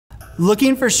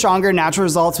Looking for stronger natural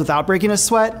results without breaking a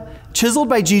sweat? Chiseled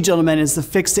by G Gentleman is the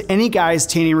fix to any guy's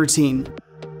tanning routine.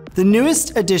 The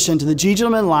newest addition to the G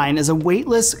Gentleman line is a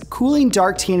weightless, cooling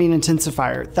dark tanning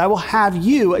intensifier that will have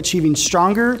you achieving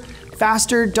stronger,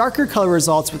 faster, darker color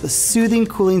results with a soothing,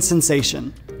 cooling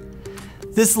sensation.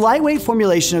 This lightweight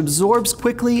formulation absorbs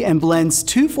quickly and blends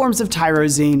 2 forms of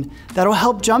tyrosine that will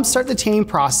help jumpstart the tanning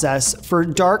process for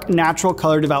dark, natural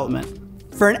color development.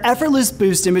 For an effortless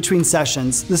boost in between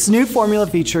sessions, this new formula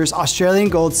features Australian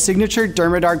Gold's signature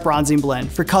DermaDark bronzing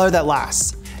blend for color that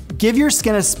lasts. Give your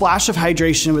skin a splash of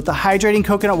hydration with the hydrating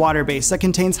coconut water base that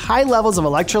contains high levels of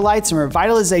electrolytes and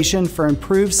revitalization for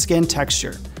improved skin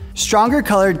texture. Stronger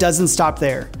color doesn't stop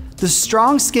there. The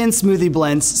Strong Skin Smoothie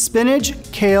blends spinach,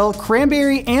 kale,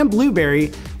 cranberry, and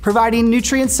blueberry, providing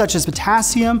nutrients such as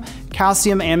potassium,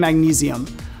 calcium, and magnesium,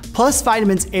 plus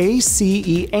vitamins A, C,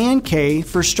 E, and K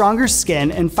for stronger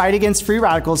skin and fight against free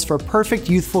radicals for a perfect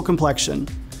youthful complexion.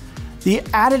 The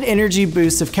added energy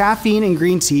boost of caffeine and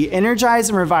green tea energize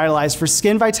and revitalize for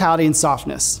skin vitality and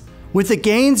softness. With the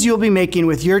gains you'll be making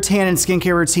with your tan and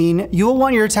skincare routine, you will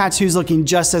want your tattoos looking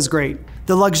just as great.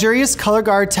 The luxurious Color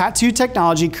Guard tattoo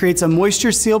technology creates a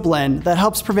moisture seal blend that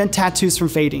helps prevent tattoos from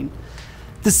fading.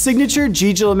 The signature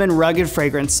G Gentleman rugged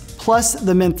fragrance, plus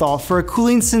the menthol for a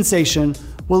cooling sensation,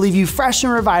 will leave you fresh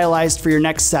and revitalized for your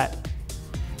next set.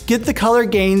 Get the color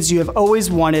gains you have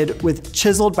always wanted with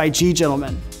Chiseled by G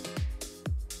Gentleman.